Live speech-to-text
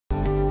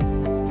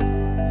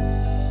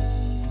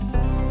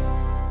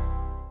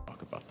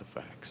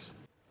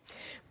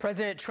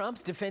President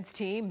Trump's defense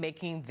team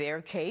making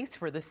their case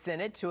for the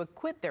Senate to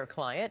acquit their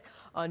client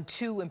on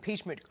 2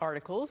 impeachment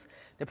articles.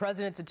 The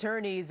president's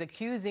attorneys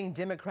accusing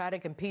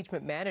Democratic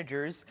impeachment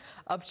managers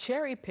of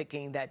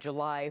cherry-picking that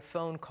July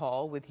phone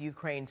call with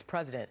Ukraine's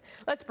president.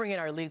 Let's bring in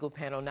our legal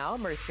panel now.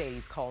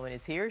 Mercedes Coleman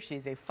is here.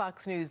 She's a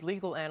Fox News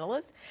legal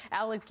analyst.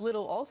 Alex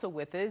Little also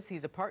with us.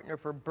 He's a partner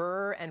for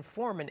Burr and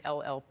Foreman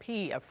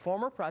LLP, a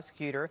former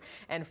prosecutor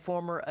and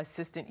former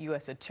assistant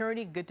U.S.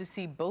 attorney. Good to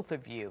see both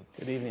of you.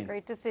 Good evening.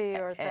 Great to see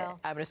you, I'm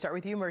going to start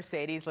with you,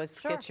 Mercedes. Let's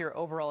get your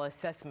overall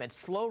assessment.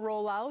 Slow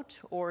rollout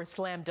or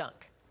slam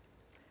dunk?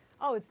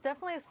 Oh, it's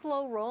definitely a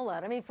slow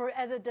rollout. I mean,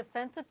 as a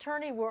defense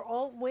attorney, we're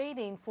all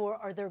waiting for,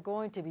 are there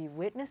going to be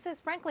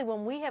witnesses? Frankly,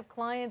 when we have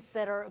clients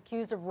that are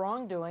accused of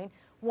wrongdoing,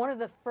 one of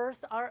the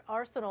first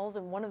arsenals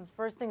and one of the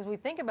first things we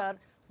think about,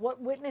 what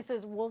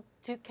witnesses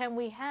can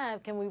we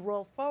have? Can we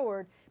roll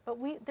forward? But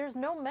there's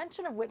no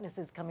mention of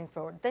witnesses coming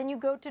forward. Then you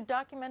go to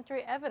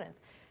documentary evidence.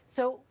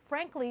 So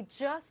frankly,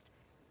 just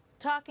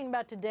talking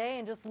about today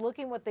and just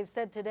looking what they've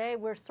said today,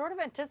 we're sort of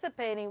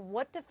anticipating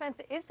what defense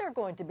is there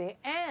going to be.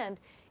 And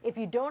if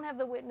you don't have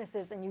the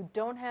witnesses and you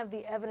don't have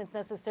the evidence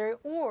necessary,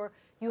 or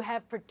you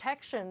have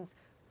protections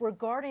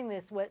regarding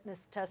this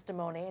witness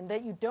testimony and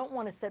that you don't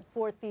want to set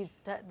forth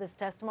this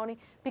testimony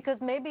because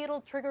maybe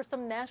it'll trigger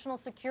some national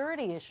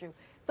security issue.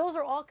 Those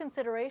are all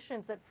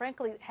considerations that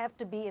frankly have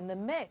to be in the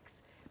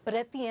mix. But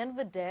at the end of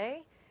the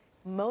day,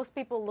 most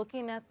people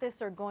looking at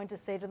this are going to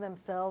say to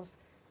themselves,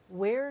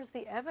 where's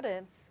the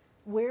evidence?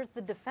 Where's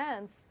the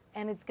defense?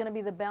 And it's going to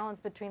be the balance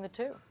between the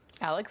two.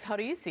 Alex, how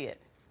do you see it?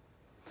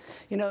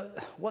 You know,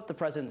 what the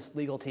president's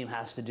legal team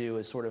has to do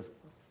is sort of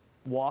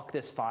walk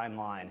this fine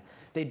line.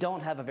 They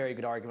don't have a very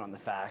good argument on the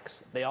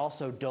facts. They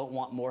also don't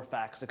want more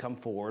facts to come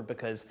forward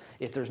because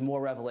if there's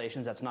more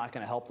revelations, that's not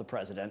going to help the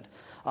president.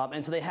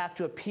 And so they have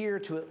to appear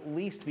to at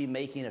least be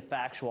making a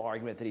factual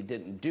argument that he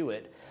didn't do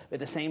it, at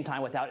the same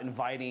time without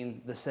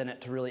inviting the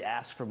Senate to really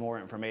ask for more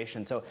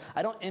information. So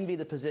I don't envy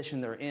the position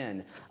they're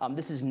in.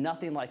 This is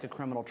nothing like a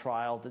criminal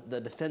trial.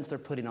 The defense they're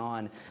putting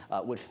on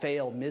would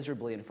fail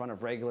miserably in front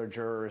of regular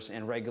jurors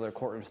and regular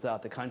courtrooms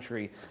throughout the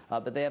country.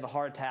 But they have a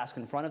hard task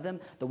in front of them.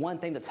 The one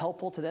thing that's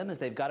helpful to them is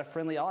they've got a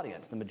friendly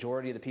audience. The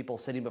majority of the people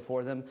sitting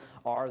before them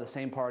are the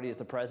same party as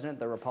the president.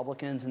 They're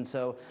Republicans, and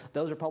so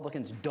those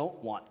Republicans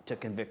don't want to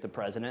convict the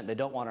president. They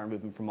don't want to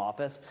remove him from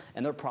office,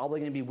 and they're probably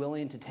going to be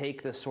willing to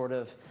take this sort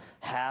of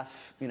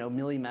half,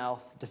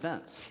 mealy-mouth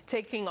defense.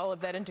 Taking all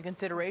of that into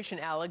consideration,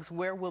 Alex,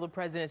 where will the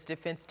president's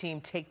defense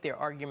team take their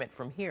argument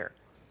from here?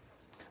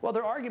 Well,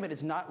 their argument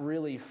is not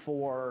really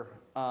for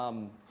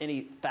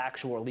any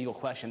factual or legal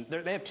question.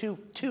 They have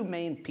two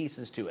main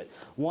pieces to it.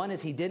 One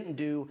is he didn't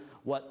do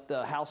what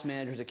the House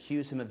managers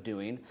accused him of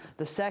doing.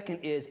 The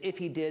second is if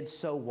he did,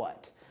 so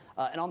what?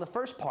 And on the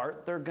first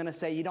part, they're going to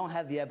say you don't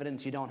have the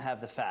evidence, you don't have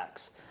the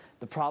facts.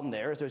 The problem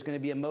there is there's going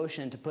to be a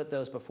motion to put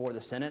those before the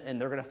Senate, and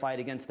they're going to fight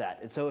against that.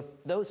 And so if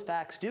those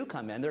facts do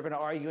come in, they're going to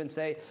argue and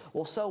say,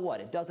 well, so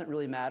what? It doesn't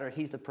really matter.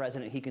 He's the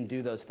president. He can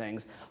do those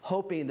things,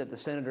 hoping that the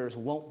senators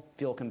won't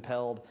feel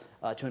compelled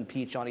to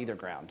impeach on either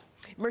ground.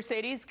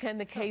 Mercedes, can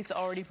the case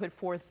already put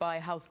forth by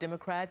House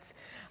Democrats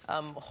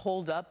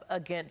hold up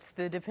against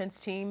the defense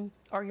team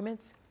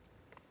arguments?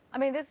 I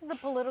mean, this is a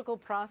political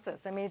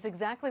process. I mean, it's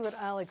exactly what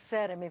Alex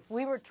said. I mean, if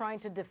we were trying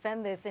to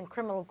defend this in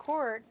criminal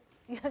court,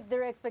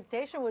 their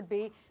expectation would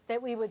be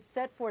that we would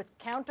set forth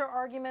counter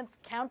arguments,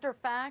 counter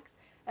facts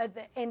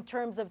in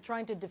terms of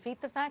trying to defeat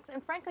the facts.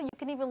 And frankly, you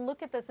can even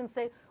look at this and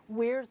say,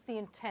 where's the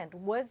intent?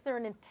 Was there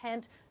an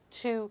intent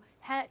to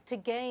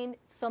gain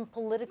some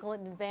political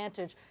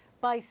advantage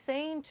by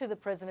saying to the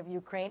president of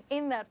Ukraine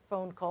in that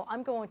phone call,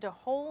 I'm going to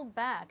hold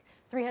back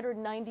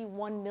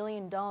 $391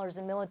 million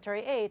in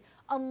military aid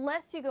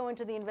unless you go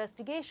into the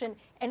investigation,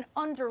 and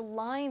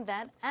underline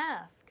that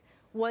ask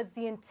was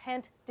the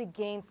intent to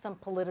gain some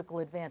political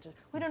advantage.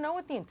 We don't know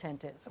what the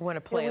intent is. We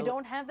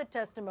don't have the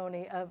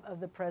testimony of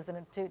the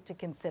president to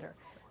consider.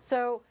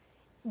 So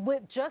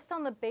just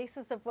on the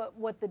basis of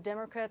what the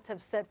Democrats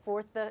have set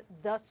forth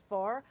thus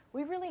far,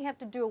 we really have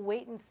to do a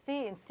wait and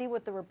see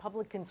what the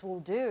Republicans will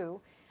do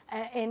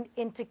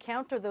and to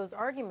counter those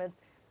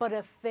arguments. But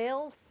a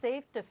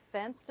fail-safe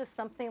defense to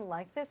something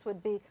like this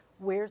would be,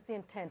 where's the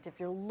intent? If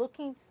you're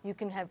looking, you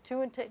can have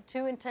two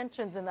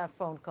intentions in that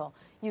phone call.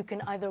 You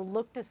can either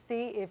look to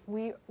see if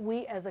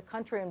we as a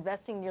country are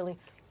investing nearly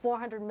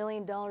 $400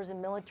 million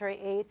in military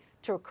aid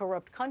to a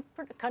corrupt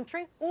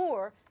country,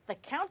 or the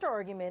counter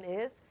argument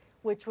is,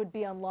 which would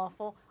be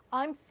unlawful,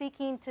 I'm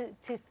seeking to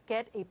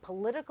get a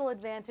political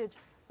advantage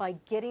by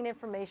getting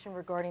information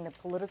regarding a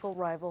political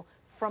rival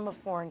from a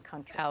foreign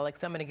country.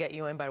 Alex, I'm going to get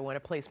you in, but I want to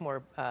place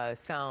more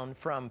sound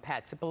from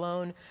Pat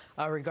Cipollone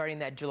regarding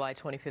that July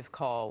 25th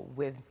call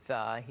with,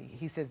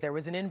 he says there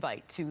was an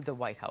invite to the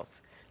White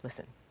House.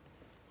 Listen.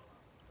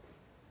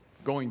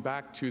 Going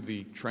back to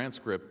the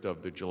transcript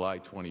of the July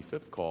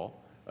 25th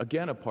call,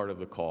 again, a part of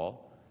the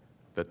call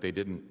that they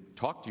didn't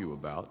talk to you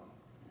about,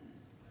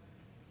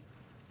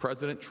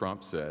 President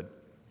Trump said,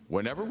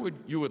 whenever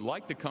you would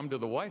like to come to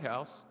the White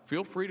House,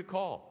 feel free to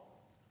call.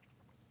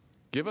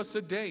 Give us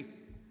a date.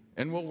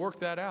 and we'll work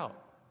that out.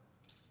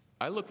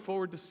 I look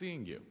forward to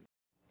seeing you.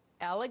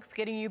 Alex,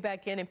 getting you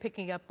back in and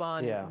picking up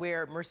on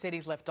where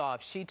Mercedes left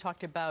off. She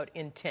talked about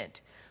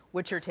intent.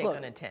 What's your take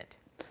on intent?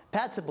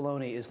 Pat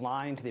Cipollone is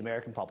lying to the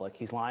American public.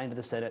 He's lying to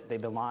the Senate.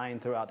 They've been lying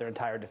throughout their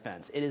entire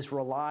defense. It is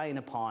relying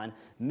upon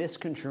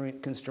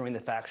misconstruing the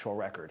factual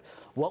record.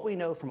 What we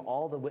know from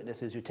all the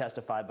witnesses who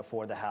testified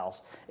before the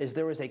House is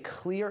there was a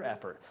clear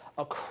effort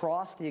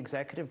across the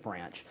executive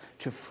branch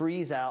to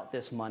freeze out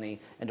this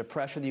money and to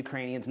pressure the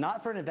Ukrainians,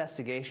 not for an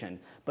investigation,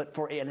 but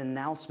for an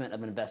announcement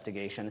of an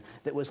investigation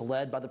that was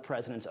led by the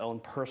president's own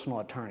personal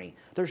attorney.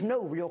 There's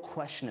no real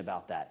question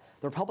about that.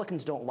 The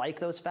Republicans don't like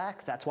those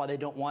facts. That's why they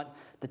don't want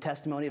the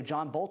testimony of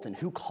John Bolton,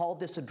 who called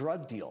this a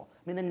drug deal.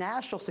 I mean, the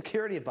National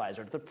Security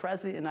Advisor to the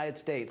President of the United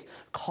States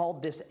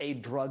called this a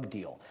drug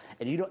deal.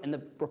 And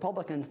the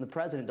Republicans and the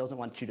president doesn't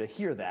want you to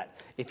hear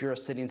that if you're a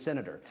sitting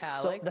senator.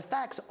 Alex? So the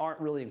facts aren't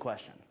really in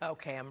question.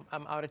 Okay,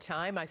 I'm out of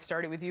time. I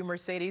started with you,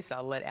 Mercedes.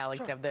 I'll let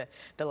Alex have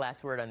the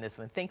last word on this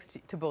one. Thanks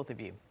to both of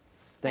you.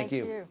 Thank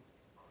you. you.